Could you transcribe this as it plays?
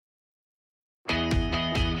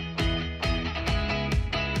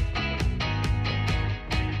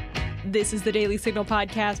This is the Daily Signal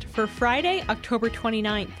podcast for Friday, October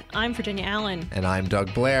 29th. I'm Virginia Allen. And I'm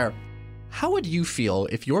Doug Blair. How would you feel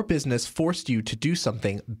if your business forced you to do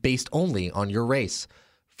something based only on your race?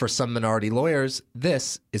 For some minority lawyers,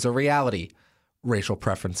 this is a reality. Racial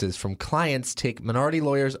preferences from clients take minority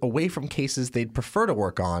lawyers away from cases they'd prefer to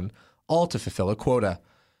work on, all to fulfill a quota.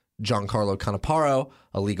 Giancarlo Canaparo,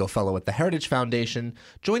 a legal fellow at the Heritage Foundation,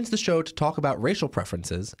 joins the show to talk about racial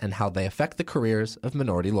preferences and how they affect the careers of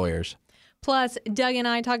minority lawyers. Plus, Doug and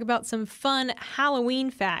I talk about some fun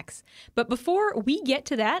Halloween facts. But before we get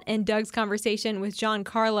to that and Doug's conversation with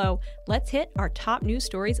Giancarlo, let's hit our top news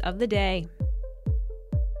stories of the day.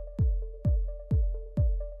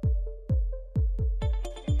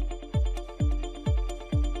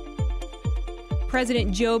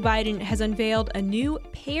 President Joe Biden has unveiled a new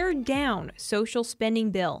pared-down social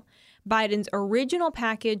spending bill. Biden's original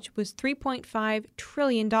package was $3.5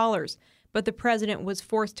 trillion, but the president was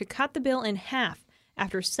forced to cut the bill in half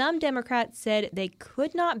after some Democrats said they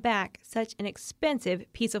could not back such an expensive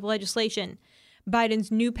piece of legislation.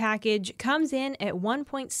 Biden's new package comes in at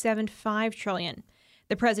 $1.75 trillion.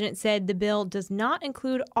 The president said the bill does not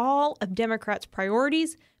include all of Democrats'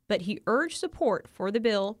 priorities, but he urged support for the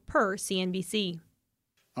bill per CNBC.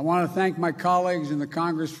 I want to thank my colleagues in the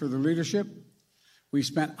Congress for their leadership. We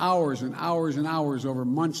spent hours and hours and hours over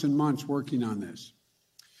months and months working on this.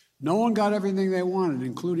 No one got everything they wanted,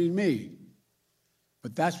 including me.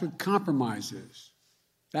 But that's what compromise is.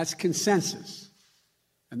 That's consensus.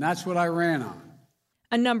 And that's what I ran on.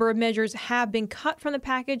 A number of measures have been cut from the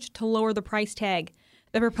package to lower the price tag.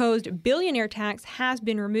 The proposed billionaire tax has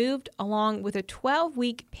been removed, along with a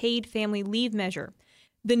 12-week paid family leave measure.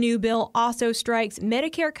 The new bill also strikes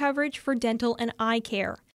Medicare coverage for dental and eye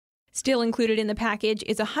care. Still included in the package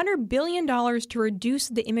is $100 billion to reduce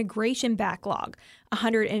the immigration backlog,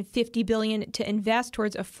 $150 billion to invest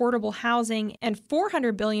towards affordable housing, and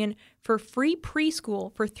 $400 billion for free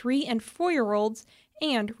preschool for 3- and 4-year-olds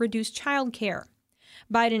and reduced child care.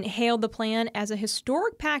 Biden hailed the plan as a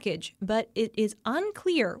historic package, but it is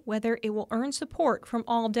unclear whether it will earn support from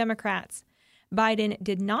all Democrats. Biden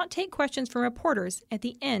did not take questions from reporters at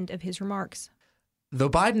the end of his remarks. Though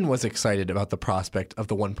Biden was excited about the prospect of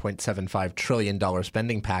the $1.75 trillion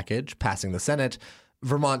spending package passing the Senate,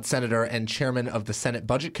 Vermont Senator and Chairman of the Senate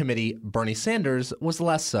Budget Committee, Bernie Sanders, was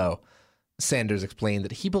less so. Sanders explained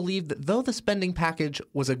that he believed that though the spending package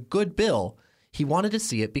was a good bill, he wanted to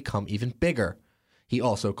see it become even bigger. He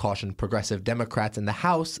also cautioned progressive Democrats in the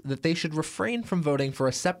House that they should refrain from voting for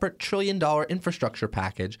a separate trillion-dollar infrastructure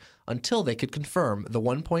package until they could confirm the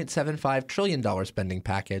 $1.75 trillion spending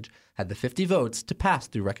package had the 50 votes to pass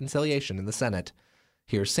through reconciliation in the Senate.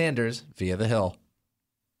 Here's Sanders via The Hill.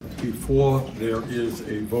 Before there is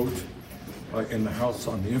a vote in the House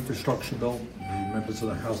on the infrastructure bill, the members of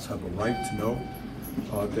the House have a right to know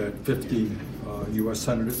that 50 U.S.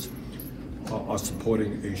 senators are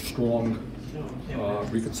supporting a strong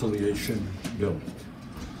reconciliation bill.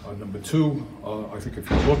 Number two, I think if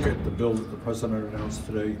you look at the bill that the president announced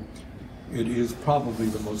today, it is probably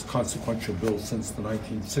the most consequential bill since the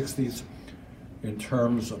 1960s in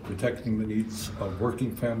terms of protecting the needs of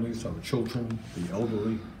working families, of children, the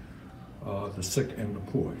elderly, the sick, and the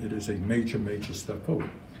poor. It is a major, major step forward.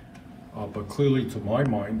 But clearly, to my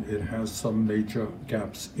mind, it has some major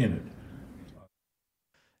gaps in it.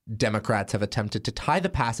 Democrats have attempted to tie the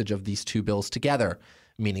passage of these two bills together,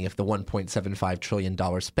 meaning if the $1.75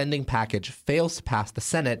 trillion spending package fails to pass the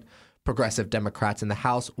Senate, progressive Democrats in the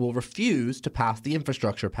House will refuse to pass the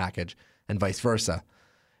infrastructure package, and vice versa.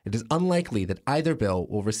 It is unlikely that either bill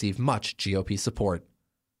will receive much GOP support.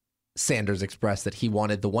 Sanders expressed that he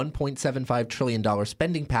wanted the $1.75 trillion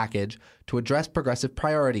spending package to address progressive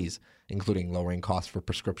priorities, including lowering costs for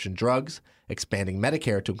prescription drugs, expanding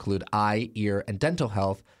Medicare to include eye, ear, and dental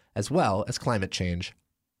health, as well as climate change.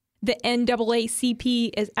 The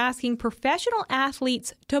NAACP is asking professional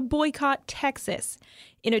athletes to boycott Texas.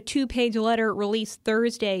 In a 2-page letter released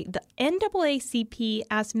Thursday, the NAACP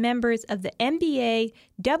asked members of the NBA,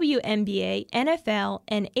 WNBA, NFL,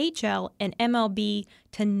 NHL, and MLB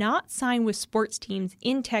to not sign with sports teams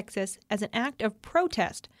in Texas as an act of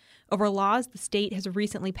protest over laws the state has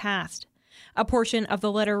recently passed. A portion of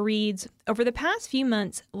the letter reads, "Over the past few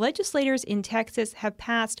months, legislators in Texas have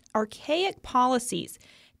passed archaic policies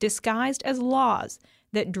disguised as laws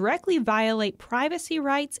that directly violate privacy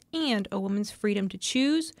rights and a woman's freedom to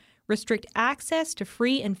choose, restrict access to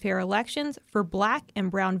free and fair elections for Black and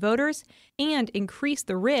brown voters, and increase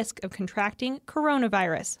the risk of contracting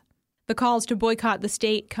coronavirus." The calls to boycott the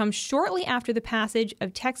state come shortly after the passage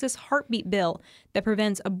of Texas' heartbeat bill that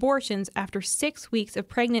prevents abortions after 6 weeks of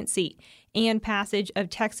pregnancy and passage of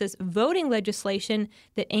Texas voting legislation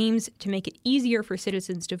that aims to make it easier for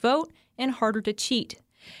citizens to vote and harder to cheat.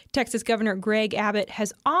 Texas Governor Greg Abbott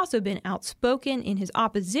has also been outspoken in his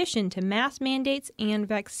opposition to mask mandates and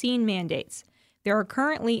vaccine mandates. There are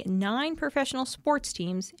currently 9 professional sports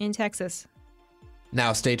teams in Texas.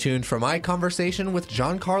 Now stay tuned for my conversation with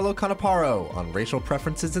Giancarlo Canaparo on racial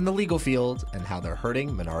preferences in the legal field and how they're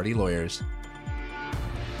hurting minority lawyers.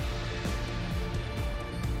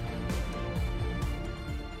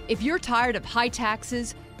 If you're tired of high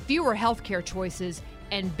taxes, fewer healthcare choices,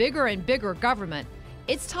 and bigger government,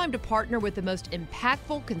 it's time to partner with the most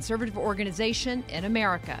impactful conservative organization in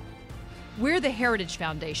America. We're the Heritage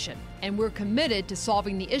Foundation, and we're committed to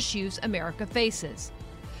solving the issues America faces.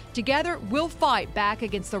 Together, we'll fight back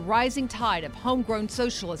against the rising tide of homegrown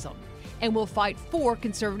socialism, and we'll fight for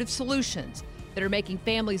conservative solutions that are making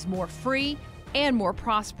families more free and more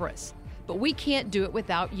prosperous. But we can't do it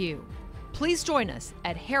without you. Please join us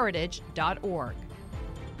at heritage.org.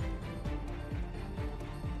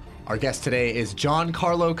 Our guest today is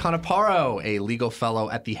Giancarlo Canaparo, a legal fellow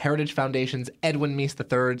at the Heritage Foundation's Edwin Meese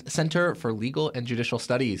III Center for Legal and Judicial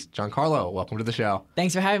Studies. Giancarlo, welcome to the show.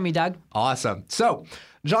 Thanks for having me, Doug. Awesome. So,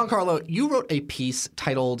 Giancarlo, you wrote a piece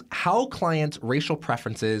titled How Clients' Racial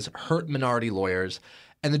Preferences Hurt Minority Lawyers.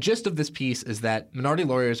 And the gist of this piece is that minority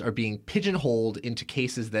lawyers are being pigeonholed into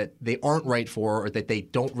cases that they aren't right for or that they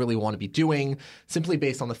don't really want to be doing, simply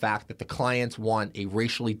based on the fact that the clients want a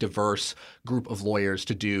racially diverse group of lawyers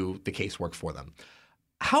to do the casework for them.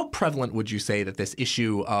 How prevalent would you say that this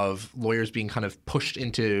issue of lawyers being kind of pushed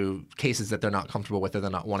into cases that they're not comfortable with or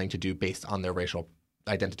they're not wanting to do based on their racial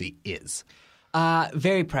identity is?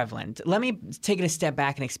 Very prevalent. Let me take it a step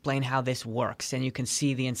back and explain how this works, and you can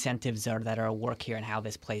see the incentives that are at work here and how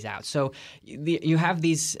this plays out. So you have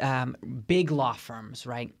these big law firms,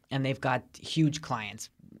 right? And they've got huge clients,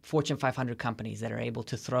 Fortune 500 companies that are able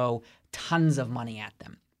to throw tons of money at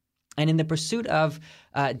them. And in the pursuit of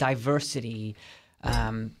diversity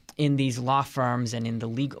in these law firms and in the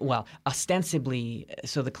legal, well, ostensibly,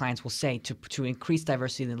 so the clients will say, to increase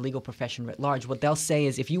diversity in the legal profession writ large, what they'll say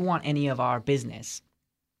is, if you want any of our business,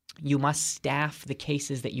 you must staff the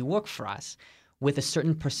cases that you work for us with a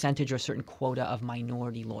certain percentage or a certain quota of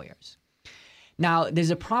minority lawyers. Now,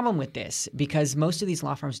 there's a problem with this because most of these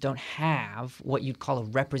law firms don't have what you'd call a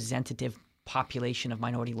representative population of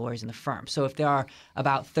minority lawyers in the firm. So if there are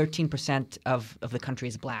about 13% of the country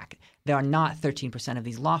is black, there are not 13% of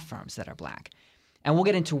these law firms that are black. And we'll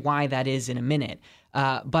get into why that is in a minute.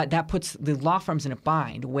 But that puts the law firms in a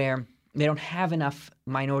bind where they don't have enough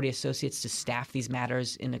minority associates to staff these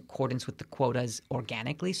matters in accordance with the quotas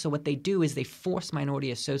organically. So what they do is they force minority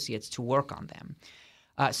associates to work on them.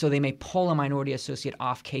 So they may pull a minority associate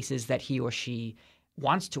off cases that he or she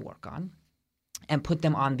wants to work on and put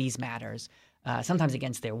them on these matters, sometimes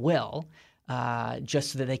against their will,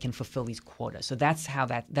 just so that they can fulfill these quotas. So that's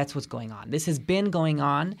what's going on. This has been going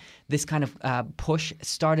on. This kind of push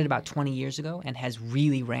started about 20 years ago and has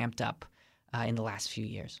really ramped up in the last few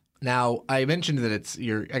years. Now, I mentioned that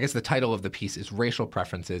I guess the title of the piece is Racial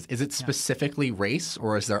Preferences. Is it specifically race,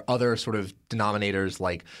 or is there other sort of denominators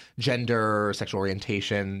like gender, sexual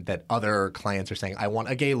orientation that other clients are saying, I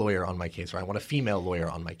want a gay lawyer on my case, or I want a female lawyer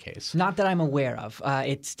on my case? Not that I'm aware of.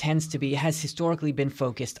 It has historically been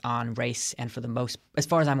focused on race, and for the most, as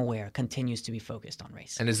far as I'm aware, continues to be focused on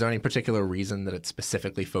race. And is there any particular reason that it's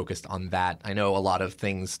specifically focused on that? I know a lot of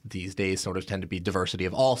things these days sort of tend to be diversity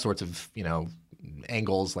of all sorts of,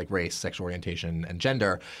 angles like race, sexual orientation, and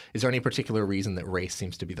gender. Is there any particular reason that race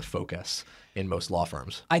seems to be the focus in most law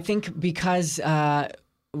firms? I think because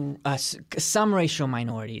some racial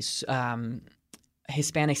minorities,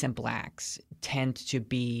 Hispanics and blacks, tend to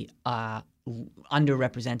be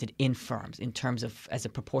underrepresented in firms in terms of as a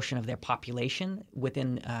proportion of their population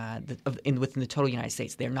within the total United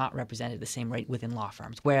States. They're not represented at the same rate within law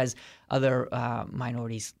firms, whereas other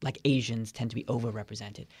minorities like Asians tend to be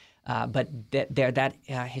overrepresented. But that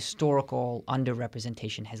historical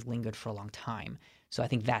underrepresentation has lingered for a long time. So I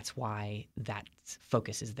think that's why that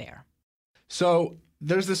focus is there. So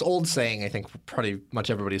there's this old saying I think pretty much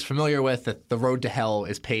everybody's familiar with, that the road to hell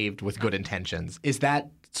is paved with good intentions. Is that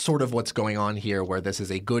sort of what's going on here, where this is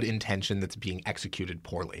a good intention that's being executed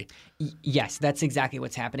poorly? Yes, that's exactly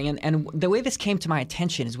what's happening. And the way this came to my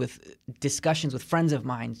attention is with discussions with friends of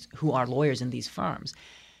mine who are lawyers in these firms.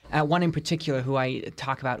 One in particular who I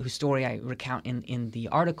talk about, whose story I recount in the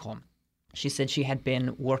article, she said she had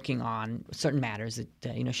been working on certain matters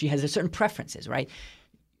that, she has certain preferences, right?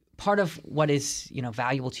 part of what is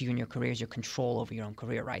valuable to you in your career is your control over your own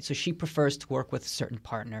career, right? So she prefers to work with certain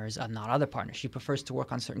partners, not other partners. She prefers to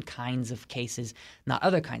work on certain kinds of cases, not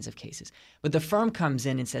other kinds of cases. But the firm comes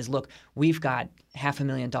in and says, look, we've got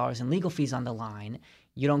 $500,000 in legal fees on the line.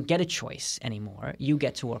 You don't get a choice anymore. You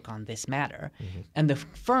get to work on this matter. And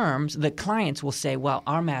the clients will say, well,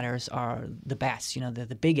 our matters are the best, they're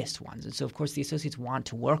the biggest ones. And so, of course, the associates want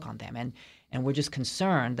to work on them. And we're just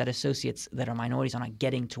concerned that associates that are minorities are not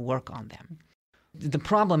getting to work on them. The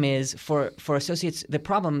problem is for associates,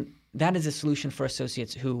 that is a solution for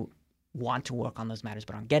associates who want to work on those matters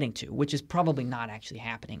but aren't getting to, which is probably not actually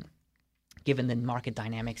happening given the market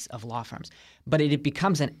dynamics of law firms. But it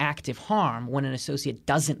becomes an active harm when an associate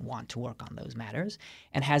doesn't want to work on those matters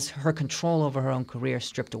and has her control over her own career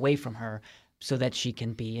stripped away from her so that she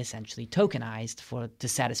can be essentially tokenized to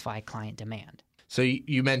satisfy client demand. So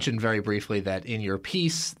you mentioned very briefly that in your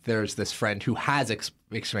piece, there's this friend who has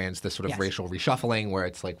experienced this sort of racial reshuffling where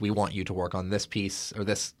it's like, we want you to work on this piece or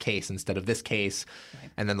this case instead of this case.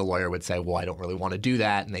 Right. And then the lawyer would say, well, I don't really want to do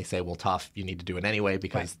that. And they say, well, tough, you need to do it anyway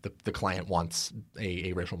because the client wants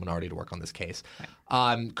a racial minority to work on this case.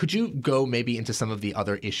 Right. Could you go maybe into some of the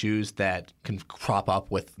other issues that can crop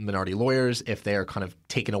up with minority lawyers if they're kind of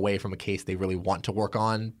taken away from a case they really want to work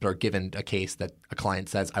on but are given a case that a client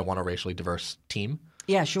says, I want a racially diverse team?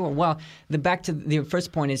 Yeah, sure. Well, back to the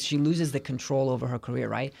first point is she loses the control over her career,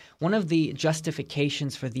 right? One of the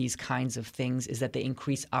justifications for these kinds of things is that they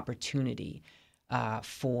increase opportunity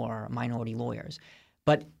for minority lawyers.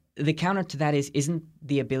 But the counter to that isn't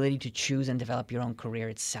the ability to choose and develop your own career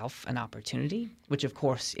itself an opportunity, which of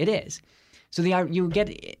course it is. So you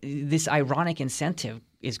get this ironic incentive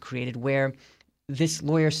is created where this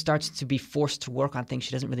lawyer starts to be forced to work on things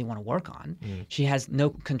she doesn't really want to work on. She has no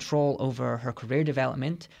control over her career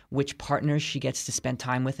development, which partners she gets to spend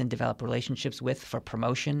time with and develop relationships with for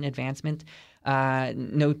promotion, advancement.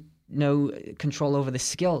 No control over the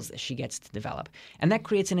skills that she gets to develop. And that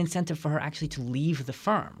creates an incentive for her actually to leave the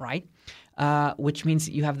firm, right? Which means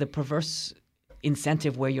you have the perverse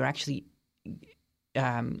incentive where you're actually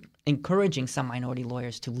encouraging some minority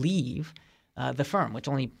lawyers to leave the firm, which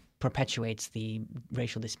only perpetuates the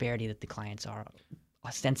racial disparity that the clients are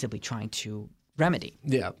ostensibly trying to remedy.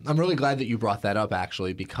 Yeah, I'm really glad that you brought that up,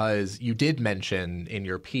 actually, because you did mention in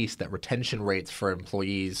your piece that retention rates for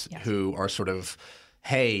employees who are sort of,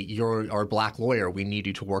 hey, you're our black lawyer, we need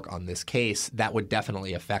you to work on this case, that would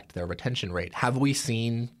definitely affect their retention rate. Have we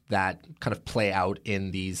seen that kind of play out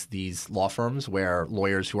in these law firms where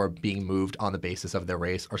lawyers who are being moved on the basis of their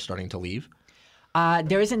race are starting to leave?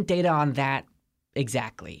 There isn't data on that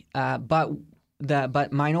exactly,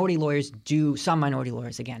 but minority lawyers some minority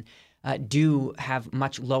lawyers do have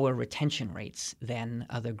much lower retention rates than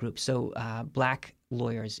other groups. So black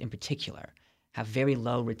lawyers in particular have very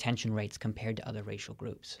low retention rates compared to other racial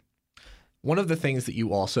groups. One of the things that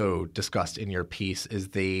you also discussed in your piece is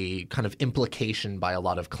the kind of implication by a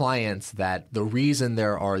lot of clients that the reason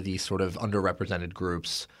there are these sort of underrepresented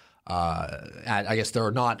groups I guess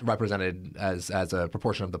they're not represented as a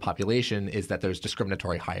proportion of the population is that there's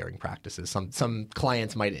discriminatory hiring practices. Some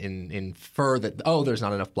clients might infer that, there's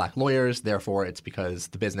not enough black lawyers, therefore it's because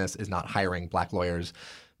the business is not hiring black lawyers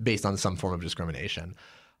based on some form of discrimination.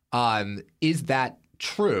 Is that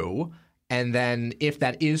true? And then if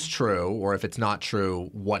that is true or if it's not true,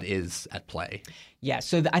 what is at play? Yeah,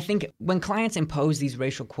 so I think when clients impose these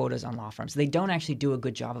racial quotas on law firms, they don't actually do a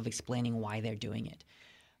good job of explaining why they're doing it.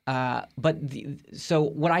 So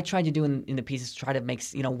what I tried to do in the piece is try to make,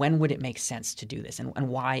 when would it make sense to do this and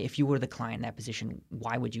why, if you were the client in that position,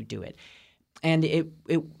 why would you do it? And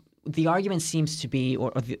the argument seems to be,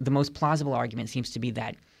 or the most plausible argument seems to be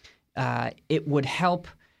that it would help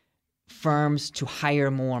firms to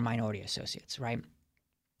hire more minority associates, right?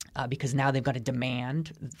 Because now they've got a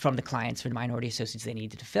demand from the clients for the minority associates they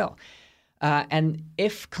needed to fill. And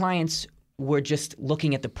if clients were just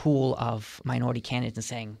looking at the pool of minority candidates and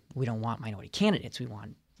saying, we don't want minority candidates, we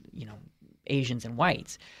want, Asians and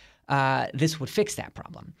whites, this would fix that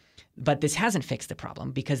problem. But this hasn't fixed the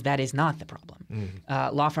problem because that is not the problem.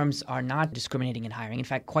 Law firms are not discriminating in hiring. In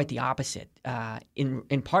fact, quite the opposite.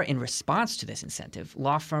 In part in response to this incentive,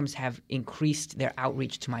 law firms have increased their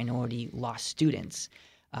outreach to minority law students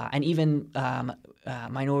and even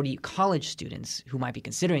minority college students who might be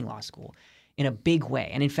considering law school in a big way.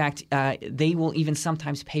 And in fact, they will even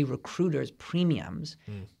sometimes pay recruiters premiums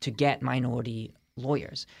to get minority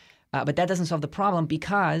lawyers. But that doesn't solve the problem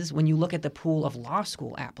because when you look at the pool of law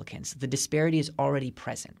school applicants, the disparity is already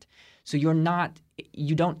present. So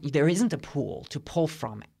there isn't a pool to pull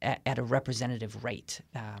from at a representative rate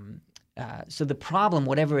So the problem,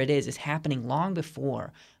 whatever it is happening long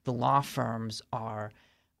before the law firms are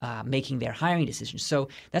making their hiring decisions. So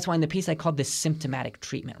that's why in the piece I called this symptomatic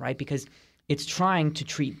treatment, right? Because it's trying to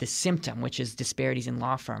treat the symptom, which is disparities in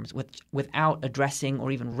law firms, without addressing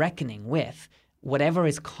or even reckoning with whatever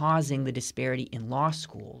is causing the disparity in law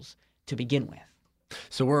schools to begin with.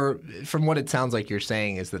 So from what it sounds like you're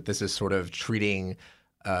saying is that this is sort of treating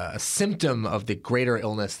a symptom of the greater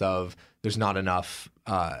illness of there's not enough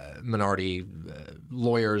minority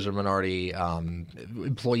lawyers or minority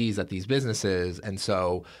employees at these businesses. And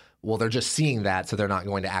so, well, they're just seeing that, so they're not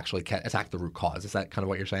going to actually attack the root cause. Is that kind of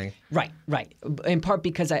what you're saying? Right. In part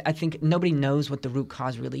because I think nobody knows what the root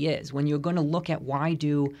cause really is. When you're going to look at why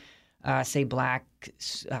do, say, black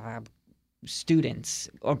students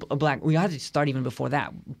or black – we have to start even before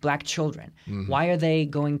that. Black children, why are they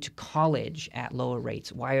going to college at lower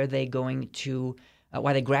rates? Why are they going to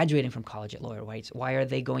why are they graduating from college at lower rates? Why are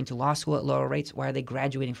they going to law school at lower rates? Why are they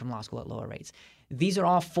graduating from law school at lower rates? These are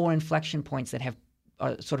all four inflection points that have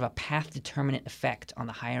sort of a path determinant effect on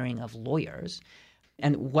the hiring of lawyers.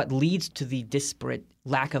 And what leads to the disparate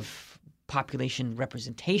lack of population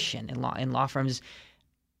representation in law firms,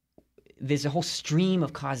 there's a whole stream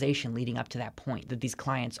of causation leading up to that point that these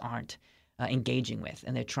clients aren't engaging with.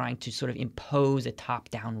 And they're trying to sort of impose a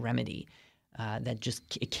top-down remedy that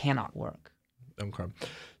just it cannot work. Okay.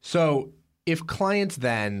 So if clients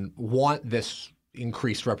then want this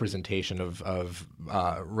increased representation of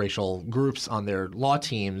racial groups on their law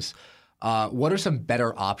teams, what are some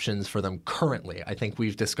better options for them currently? I think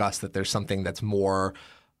we've discussed that there's something that's more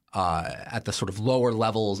at the sort of lower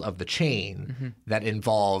levels of the chain that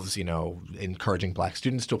involves, encouraging black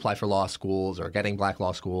students to apply for law schools or getting black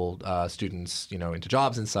law school students, into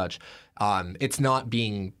jobs and such. It's not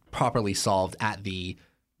being properly solved at the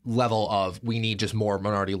level of we need just more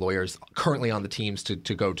minority lawyers currently on the teams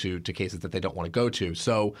to go to cases that they don't want to go to.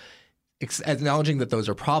 So acknowledging that those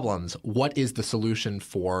are problems, what is the solution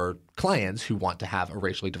for clients who want to have a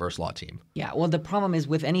racially diverse law team? Yeah, well, the problem is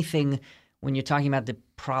with anything when you're talking about the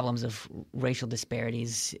problems of racial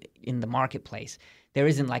disparities in the marketplace, there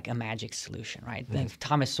isn't like a magic solution, right?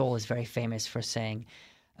 Thomas Sowell is very famous for saying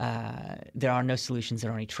there are no solutions, there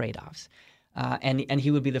are only trade-offs. And he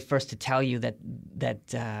would be the first to tell you that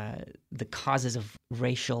the causes of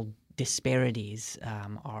racial disparities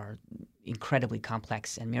are incredibly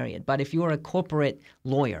complex and myriad. But if you're a corporate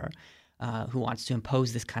lawyer who wants to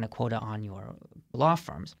impose this kind of quota on your law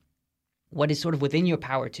firms, what is sort of within your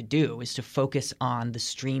power to do is to focus on the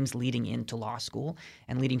streams leading into law school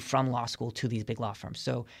and leading from law school to these big law firms.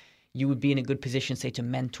 So you would be in a good position, say, to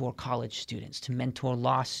mentor college students, to mentor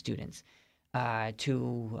law students,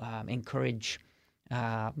 to encourage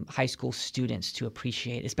high school students to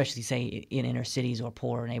appreciate, especially, say, in inner cities or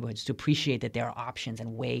poorer neighborhoods, to appreciate that there are options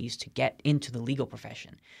and ways to get into the legal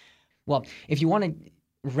profession. Well, if you want to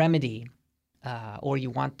remedy or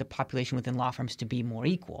you want the population within law firms to be more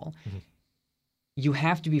equal, you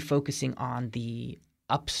have to be focusing on the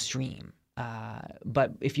upstream.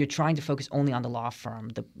 But if you're trying to focus only on the law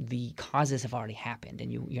firm, the causes have already happened,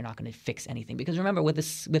 and you're not going to fix anything. Because remember, with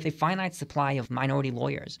a finite supply of minority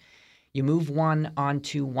lawyers, you move one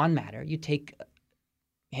onto one matter, you take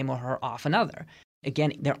him or her off another.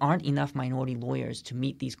 Again, there aren't enough minority lawyers to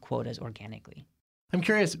meet these quotas organically. I'm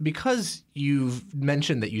curious, because you've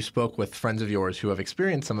mentioned that you spoke with friends of yours who have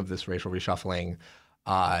experienced some of this racial reshuffling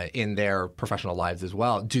in their professional lives as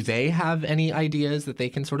well. Do they have any ideas that they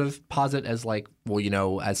can sort of posit as like,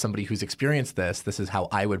 well, as somebody who's experienced this is how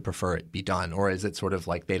I would prefer it be done? Or is it sort of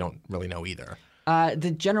like they don't really know either?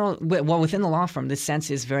 Within the law firm, the sense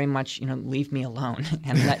is very much, leave me alone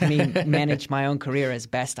and let me manage my own career as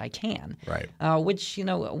best I can. Right. Which,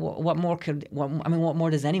 what more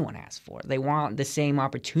does anyone ask for? They want the same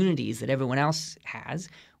opportunities that everyone else has,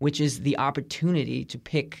 which is the opportunity to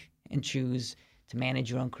pick and choose to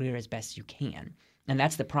manage your own career as best you can. And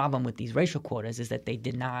that's the problem with these racial quotas, is that they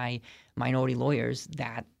deny minority lawyers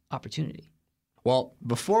that opportunity. Well,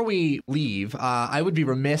 before we leave, I would be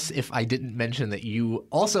remiss if I didn't mention that you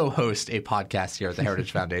also host a podcast here at the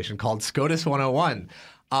Heritage Foundation called SCOTUS 101.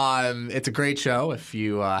 It's a great show. If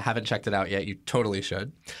you haven't checked it out yet, you totally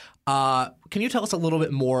should. Can you tell us a little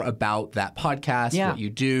bit more about that podcast, what you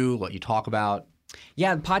do, what you talk about?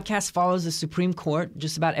 Yeah, the podcast follows the Supreme Court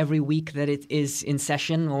just about every week that it is in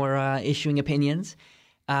session or issuing opinions.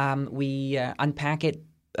 We unpack it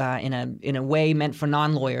in a way meant for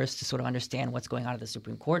non-lawyers to sort of understand what's going on at the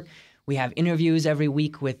Supreme Court. We have interviews every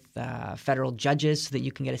week with federal judges so that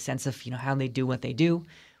you can get a sense of how they do what they do,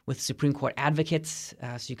 with Supreme Court advocates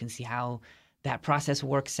so you can see how that process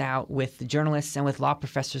works out, with journalists and with law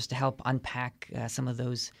professors to help unpack some of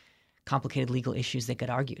those complicated legal issues that get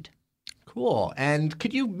argued. Cool. And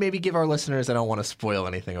could you maybe give our listeners, I don't want to spoil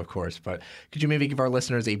anything, of course, but could you maybe give our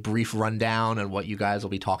listeners a brief rundown on what you guys will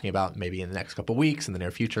be talking about maybe in the next couple of weeks, in the near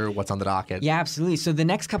future, what's on the docket? Yeah, absolutely. So the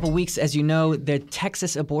next couple of weeks, as you know, the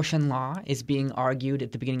Texas abortion law is being argued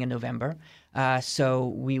at the beginning of November. So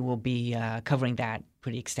we will be covering that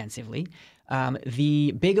pretty extensively.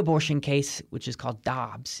 The big abortion case, which is called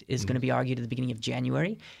Dobbs, is going to be argued at the beginning of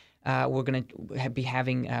January. We're going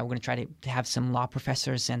to try to have some law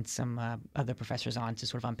professors and some other professors on to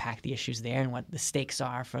sort of unpack the issues there and what the stakes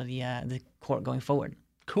are for the court going forward.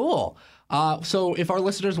 Cool. So if our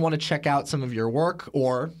listeners want to check out some of your work,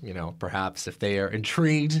 or perhaps if they are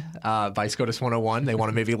intrigued by SCOTUS 101, they want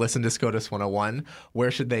to maybe listen to SCOTUS 101,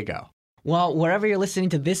 where should they go? Well, wherever you're listening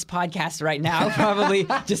to this podcast right now, probably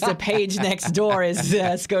just a page next door is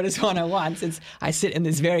SCOTUS 101, since I sit in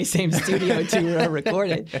this very same studio to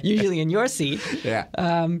record it, usually in your seat. Yeah.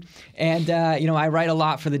 I write a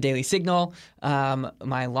lot for the Daily Signal.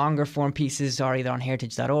 My longer form pieces are either on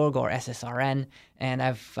heritage.org or SSRN.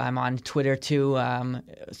 And I'm on Twitter too,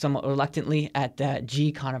 somewhat reluctantly at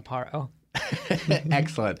G. Conaparo.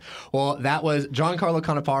 Excellent. Well, that was Giancarlo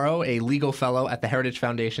Canaparo, a legal fellow at the Heritage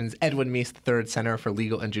Foundation's Edwin Meese III Center for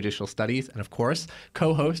Legal and Judicial Studies, and of course,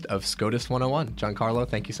 co-host of SCOTUS 101. Giancarlo,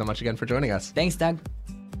 thank you so much again for joining us. Thanks, Doug.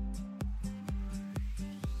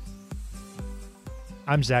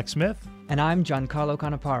 I'm Zach Smith. And I'm Giancarlo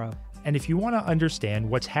Canaparo. And if you want to understand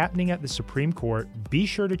what's happening at the Supreme Court, be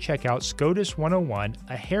sure to check out SCOTUS 101,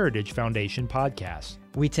 a Heritage Foundation podcast.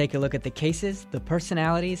 We take a look at the cases, the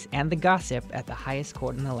personalities, and the gossip at the highest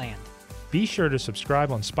court in the land. Be sure to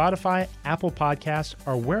subscribe on Spotify, Apple Podcasts,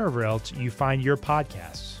 or wherever else you find your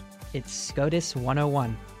podcasts. It's SCOTUS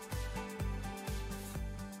 101.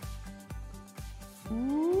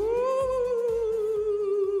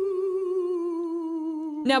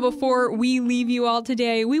 Now, before we leave you all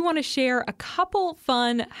today, we want to share a couple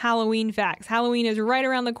fun Halloween facts. Halloween is right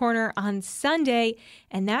around the corner on Sunday,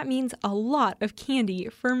 and that means a lot of candy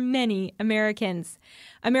for many Americans.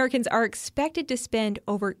 Americans are expected to spend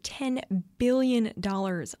over $10 billion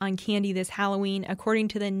on candy this Halloween, according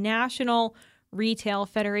to the National Retail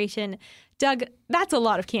Federation. Doug, that's a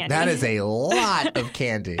lot of candy. That is a lot of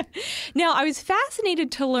candy. Now, I was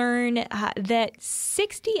fascinated to learn that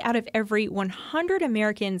 60 out of every 100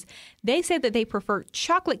 Americans, they say that they prefer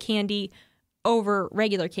chocolate candy over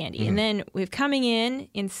regular candy. And then we've coming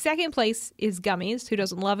in second place is gummies. Who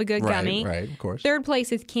doesn't love a good gummy? Right, of course. Third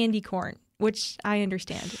place is candy corn, which I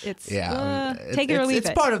understand. It's take it or leave it.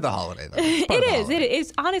 It's part of the holiday, though. It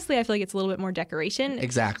is. Honestly, I feel like it's a little bit more decoration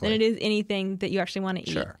Exactly. than it is anything that you actually want to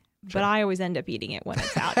eat. Sure. But I always end up eating it when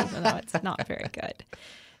it's out, even though it's not very good.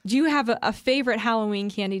 Do you have a favorite Halloween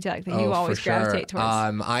candy, Doug, that you always gravitate towards?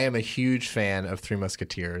 I am a huge fan of Three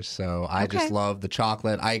Musketeers, so I just love the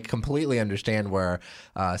chocolate. I completely understand where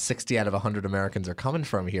 60 out of 100 Americans are coming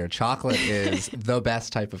from here. Chocolate is the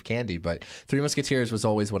best type of candy, but Three Musketeers was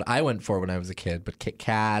always what I went for when I was a kid. But Kit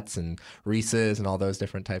Kats and Reese's and all those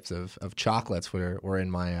different types of chocolates were in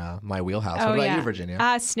my wheelhouse. What about you,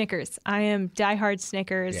 Virginia? Snickers. I am diehard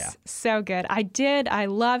Snickers. Yeah. So good. I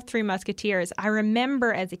love Three Musketeers. I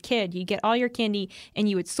remember as a kid, you get all your candy and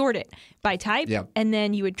you would sort it by type, and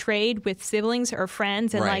then you would trade with siblings or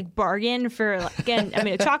friends and like bargain for, again, I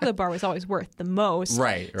mean, a chocolate bar was always worth the most.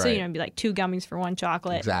 Right. So, it'd be like 2 gummies for 1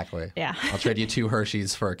 chocolate. Exactly. Yeah. I'll trade you 2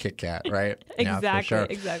 Hershey's for a Kit Kat, right? Exactly. Yeah, for sure.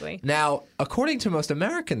 Exactly. Now, according to most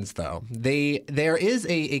Americans, though, there is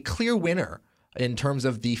a clear winner in terms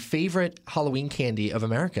of the favorite Halloween candy of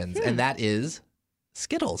Americans, and that is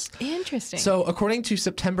Skittles. Interesting. So according to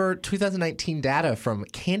September 2019 data from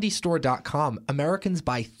candystore.com, Americans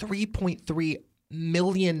buy 3.3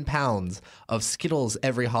 million pounds of Skittles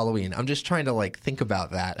every Halloween. I'm just trying to think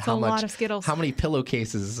about that. That's a lot of Skittles. How many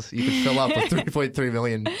pillowcases you could fill up with 3.3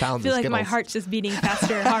 million pounds of Skittles. I feel like my heart's just beating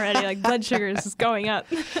faster already. Like blood sugar is just going up.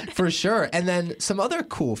 For sure. And then some other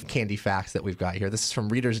cool candy facts that we've got here. This is from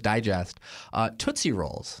Reader's Digest. Tootsie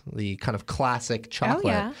Rolls, the kind of classic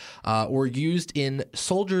chocolate, were used in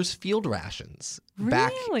soldiers' field rations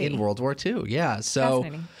back in World War II. Yeah. So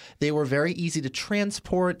they were very easy to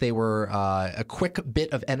transport. They were a quick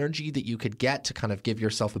bit of energy that you could get to kind of give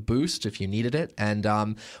yourself a boost if you needed it. And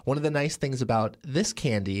one of the nice things about this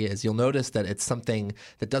candy is you'll notice that it's something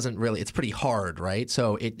that doesn't really, it's pretty hard, right?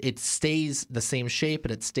 So it stays the same shape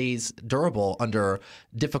and it stays durable under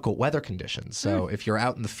difficult weather conditions. So if you're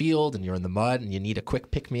out in the field and you're in the mud and you need a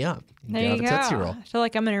quick pick-me-up, you there can you have a go. Tootsie Roll. I feel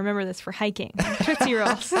like I'm going to remember this for hiking. Tootsie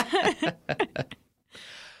Rolls.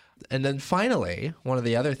 And then finally, one of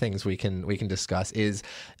the other things we can discuss is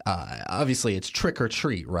obviously it's trick or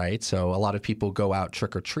treat, right? So a lot of people go out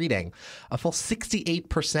trick or treating. A full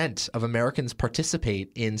 68% of Americans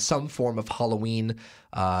participate in some form of Halloween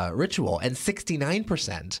ritual, and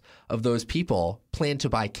 69% of those people plan to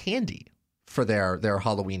buy candy for their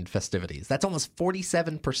Halloween festivities. That's almost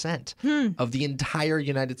 47% of the entire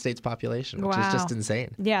United States population, which is just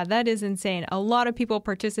insane. Yeah, that is insane. A lot of people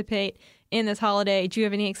participate in this holiday. Do you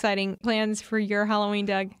have any exciting plans for your Halloween,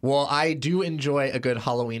 Doug? Well, I do enjoy a good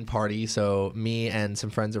Halloween party, so me and some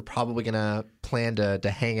friends are probably going to plan to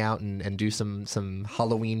hang out and do some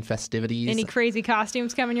Halloween festivities. Any crazy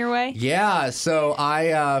costumes coming your way? Yeah, so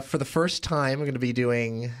I, for the first time, I'm going to be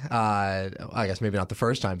doing, I guess maybe not the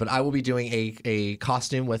first time, but I will be doing a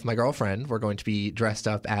costume with my girlfriend. We're going to be dressed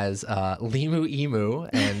up as Limu Emu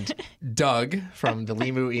and Doug from the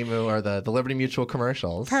Limu Emu or the Liberty Mutual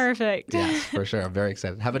commercials. Perfect. Yes, for sure. I'm very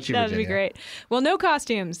excited. How about you, That'd Virginia? be great. Well, no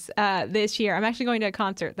costumes this year. I'm actually going to a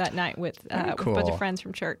concert that night with a bunch of friends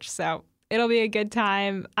from church. So it'll be a good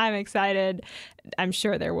time. I'm excited. I'm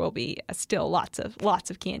sure there will be still lots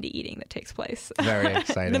of candy eating that takes place. Very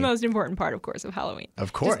exciting. The most important part, of course, of Halloween.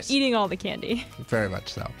 Of course. Just eating all the candy. Very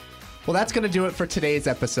much so. Well, that's going to do it for today's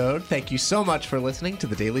episode. Thank you so much for listening to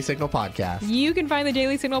the Daily Signal podcast. You can find the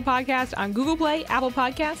Daily Signal podcast on Google Play, Apple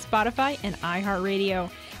Podcasts, Spotify, and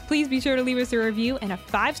iHeartRadio. Please be sure to leave us a review and a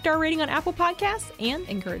 5-star rating on Apple Podcasts and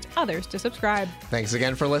encourage others to subscribe. Thanks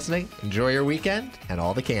again for listening. Enjoy your weekend and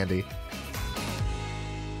all the candy.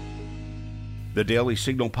 The Daily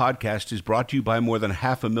Signal podcast is brought to you by more than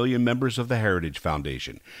 500,000 members of the Heritage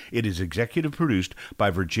Foundation. It is executive produced by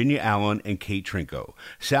Virginia Allen and Kate Trinko.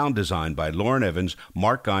 Sound designed by Lauren Evans,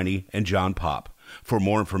 Mark Guiney, and John Pop. For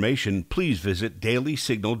more information, please visit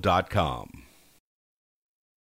dailysignal.com.